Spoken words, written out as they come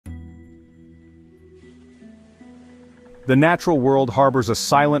The natural world harbors a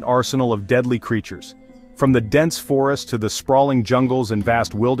silent arsenal of deadly creatures. From the dense forest to the sprawling jungles and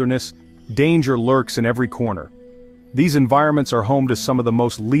vast wilderness, danger lurks in every corner. These environments are home to some of the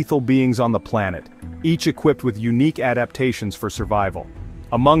most lethal beings on the planet, each equipped with unique adaptations for survival.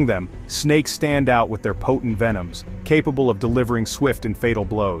 Among them, snakes stand out with their potent venoms, capable of delivering swift and fatal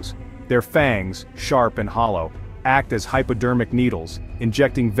blows. Their fangs, sharp and hollow, act as hypodermic needles,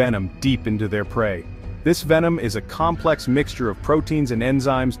 injecting venom deep into their prey. This venom is a complex mixture of proteins and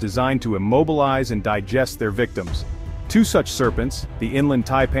enzymes designed to immobilize and digest their victims. Two such serpents, the inland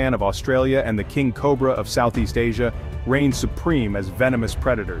taipan of Australia and the king cobra of Southeast Asia, reign supreme as venomous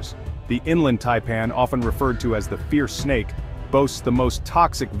predators. The inland taipan, often referred to as the fierce snake, boasts the most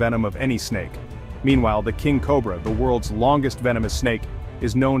toxic venom of any snake. Meanwhile, the king cobra, the world's longest venomous snake,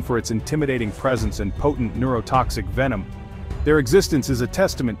 is known for its intimidating presence and potent neurotoxic venom. Their existence is a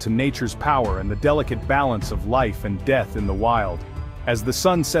testament to nature's power and the delicate balance of life and death in the wild. As the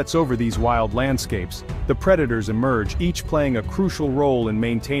sun sets over these wild landscapes, the predators emerge, each playing a crucial role in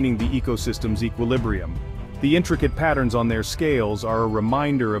maintaining the ecosystem's equilibrium. The intricate patterns on their scales are a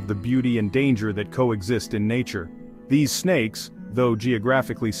reminder of the beauty and danger that coexist in nature. These snakes, though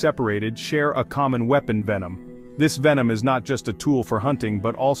geographically separated, share a common weapon: venom. This venom is not just a tool for hunting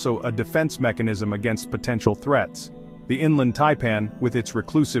but also a defense mechanism against potential threats. The inland taipan, with its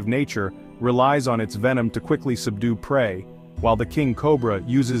reclusive nature, relies on its venom to quickly subdue prey, while the king cobra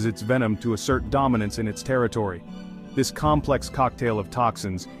uses its venom to assert dominance in its territory. This complex cocktail of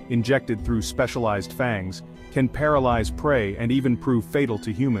toxins, injected through specialized fangs, can paralyze prey and even prove fatal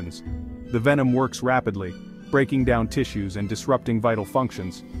to humans. The venom works rapidly, breaking down tissues and disrupting vital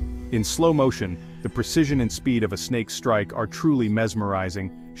functions. In slow motion, the precision and speed of a snake's strike are truly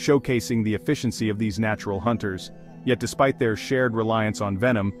mesmerizing, showcasing the efficiency of these natural hunters. Yet despite their shared reliance on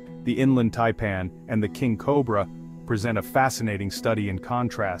venom, the inland taipan and the king cobra present a fascinating study in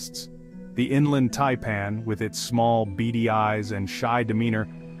contrasts. The inland taipan, with its small, beady eyes and shy demeanor,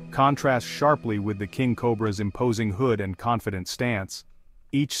 contrasts sharply with the king cobra's imposing hood and confident stance.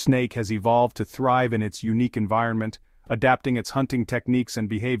 Each snake has evolved to thrive in its unique environment, adapting its hunting techniques and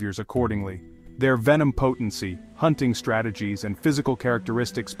behaviors accordingly. Their venom potency, hunting strategies, and physical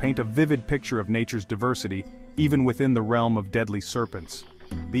characteristics paint a vivid picture of nature's diversity, even within the realm of deadly serpents.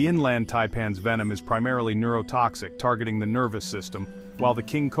 The inland taipan's venom is primarily neurotoxic, targeting the nervous system, while the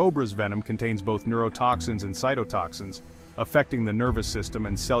king cobra's venom contains both neurotoxins and cytotoxins, affecting the nervous system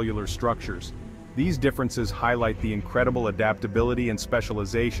and cellular structures. These differences highlight the incredible adaptability and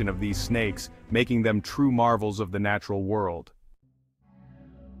specialization of these snakes, making them true marvels of the natural world.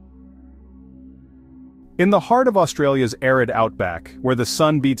 In the heart of Australia's arid outback, where the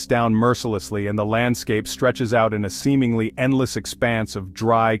sun beats down mercilessly and the landscape stretches out in a seemingly endless expanse of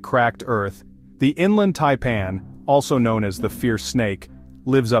dry, cracked earth, the inland taipan, also known as the fierce snake,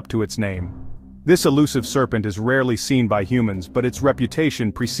 lives up to its name. This elusive serpent is rarely seen by humans, but its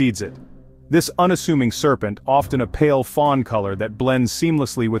reputation precedes it. This unassuming serpent, often a pale fawn color that blends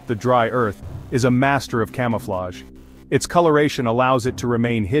seamlessly with the dry earth, is a master of camouflage. Its coloration allows it to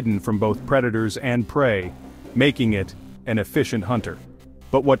remain hidden from both predators and prey, making it an efficient hunter.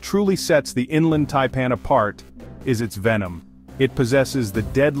 But what truly sets the inland taipan apart is its venom. It possesses the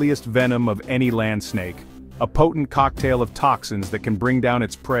deadliest venom of any land snake, a potent cocktail of toxins that can bring down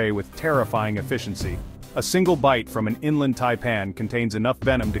its prey with terrifying efficiency. A single bite from an inland taipan contains enough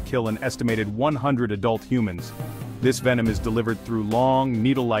venom to kill an estimated 100 adult humans. This venom is delivered through long,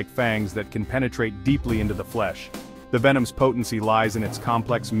 needle-like fangs that can penetrate deeply into the flesh. The venom's potency lies in its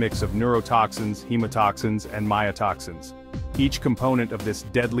complex mix of neurotoxins, hemotoxins, and myotoxins. Each component of this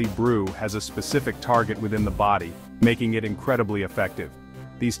deadly brew has a specific target within the body, making it incredibly effective.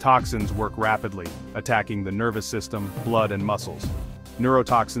 These toxins work rapidly, attacking the nervous system, blood, and muscles.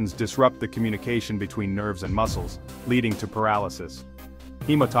 Neurotoxins disrupt the communication between nerves and muscles, leading to paralysis.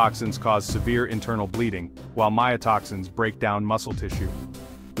 Hemotoxins cause severe internal bleeding, while myotoxins break down muscle tissue.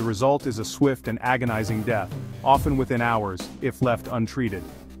 The result is a swift and agonizing death, often within hours, if left untreated.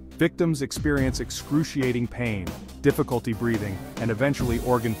 Victims experience excruciating pain, difficulty breathing, and eventually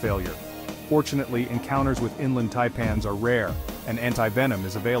organ failure. Fortunately, encounters with inland taipans are rare, and anti-venom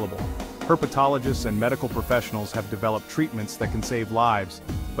is available. Herpetologists and medical professionals have developed treatments that can save lives,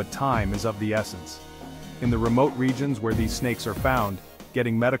 but time is of the essence. In the remote regions where these snakes are found,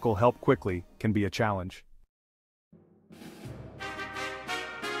 getting medical help quickly can be a challenge.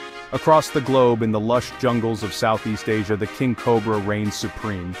 Across the globe in the lush jungles of Southeast Asia, the king cobra reigns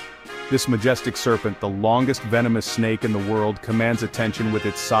supreme. This majestic serpent, the longest venomous snake in the world, commands attention with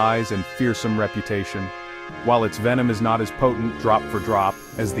its size and fearsome reputation. While its venom is not as potent drop for drop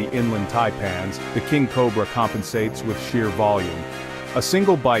as the inland taipans, the king cobra compensates with sheer volume. A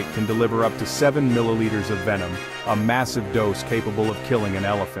single bite can deliver up to 7 milliliters of venom, a massive dose capable of killing an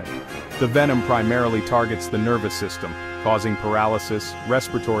elephant. The venom primarily targets the nervous system, causing paralysis,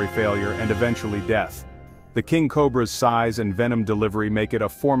 respiratory failure, and eventually death. The king cobra's size and venom delivery make it a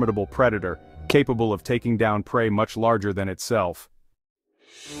formidable predator, capable of taking down prey much larger than itself.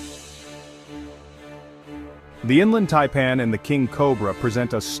 The inland taipan and the king cobra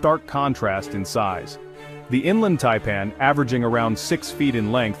present a stark contrast in size. The inland taipan, averaging around 6 feet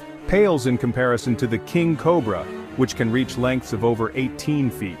in length, pales in comparison to the king cobra, which can reach lengths of over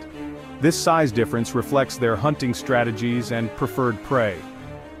 18 feet. This size difference reflects their hunting strategies and preferred prey.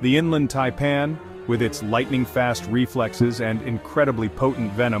 The inland taipan, with its lightning-fast reflexes and incredibly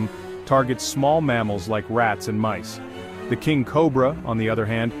potent venom, targets small mammals like rats and mice. The king cobra, on the other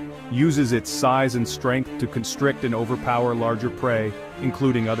hand, uses its size and strength to constrict and overpower larger prey,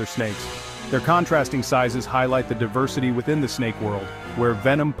 including other snakes. Their contrasting sizes highlight the diversity within the snake world, where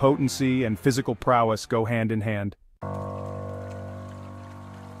venom potency and physical prowess go hand in hand.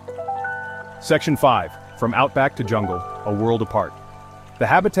 Section 5. From Outback to Jungle, a World Apart. The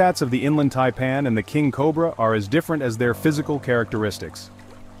habitats of the inland taipan and the king cobra are as different as their physical characteristics.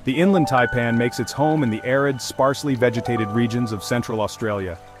 The inland taipan makes its home in the arid, sparsely vegetated regions of Central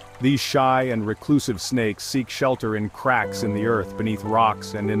Australia. These shy and reclusive snakes seek shelter in cracks in the earth beneath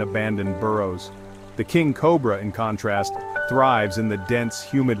rocks and in abandoned burrows. The king cobra, in contrast, thrives in the dense,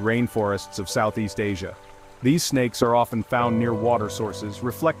 humid rainforests of Southeast Asia. These snakes are often found near water sources,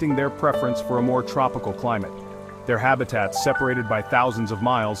 reflecting their preference for a more tropical climate. Their habitats, separated by thousands of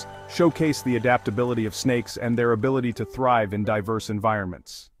miles, showcase the adaptability of snakes and their ability to thrive in diverse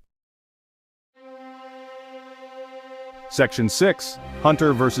environments. Section 6.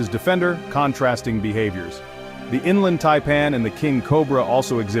 Hunter versus Defender, Contrasting Behaviors. The inland taipan and the king cobra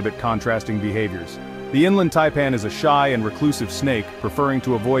also exhibit contrasting behaviors. The inland taipan is a shy and reclusive snake, preferring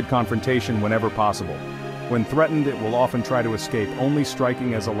to avoid confrontation whenever possible. When threatened, it will often try to escape, only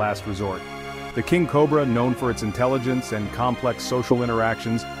striking as a last resort. The king cobra, known for its intelligence and complex social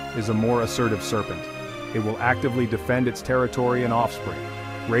interactions, is a more assertive serpent. It will actively defend its territory and offspring,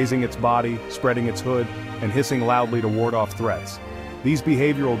 raising its body, spreading its hood, and hissing loudly to ward off threats. These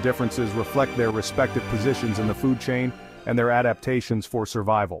behavioral differences reflect their respective positions in the food chain and their adaptations for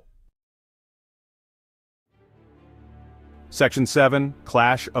survival. Section 7.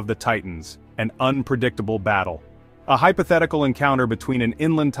 Clash of the Titans, an unpredictable battle. A hypothetical encounter between an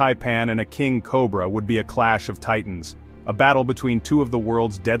inland taipan and a king cobra would be a clash of titans, a battle between two of the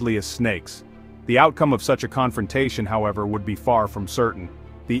world's deadliest snakes. The outcome of such a confrontation, however, would be far from certain.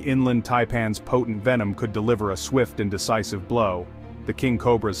 The inland taipan's potent venom could deliver a swift and decisive blow. The king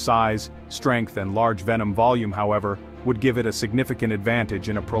cobra's size, strength, and large venom volume, however, would give it a significant advantage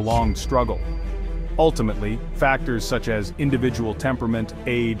in a prolonged struggle. Ultimately, factors such as individual temperament,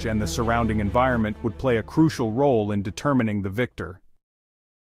 age, and the surrounding environment would play a crucial role in determining the victor.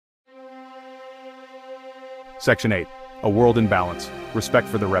 Section 8. A World in Balance, Respect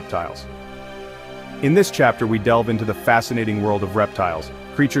for the Reptiles. In this chapter we delve into the fascinating world of reptiles,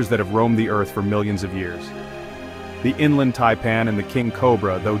 creatures that have roamed the earth for millions of years. The inland taipan and the king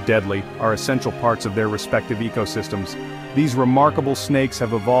cobra, though deadly, are essential parts of their respective ecosystems. These remarkable snakes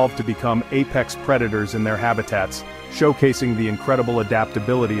have evolved to become apex predators in their habitats, showcasing the incredible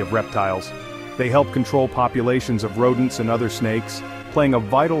adaptability of reptiles. They help control populations of rodents and other snakes, playing a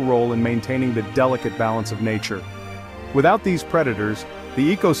vital role in maintaining the delicate balance of nature. Without these predators,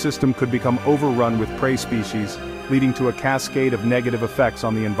 the ecosystem could become overrun with prey species, leading to a cascade of negative effects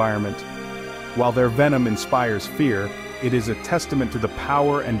on the environment. While their venom inspires fear, it is a testament to the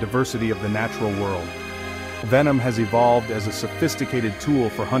power and diversity of the natural world. Venom has evolved as a sophisticated tool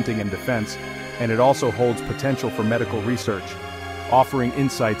for hunting and defense, and it also holds potential for medical research, offering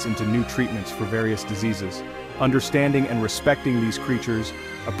insights into new treatments for various diseases. Understanding and respecting these creatures,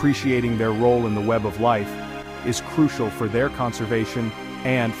 appreciating their role in the web of life, is crucial for their conservation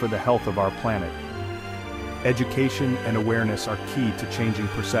and for the health of our planet. Education and awareness are key to changing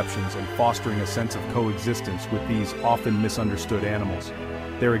perceptions and fostering a sense of coexistence with these often misunderstood animals.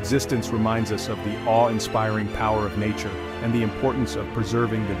 Their existence reminds us of the awe-inspiring power of nature and the importance of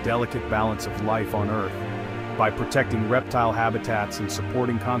preserving the delicate balance of life on Earth. By protecting reptile habitats and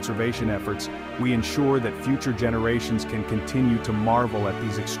supporting conservation efforts, we ensure that future generations can continue to marvel at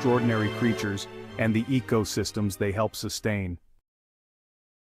these extraordinary creatures and the ecosystems they help sustain.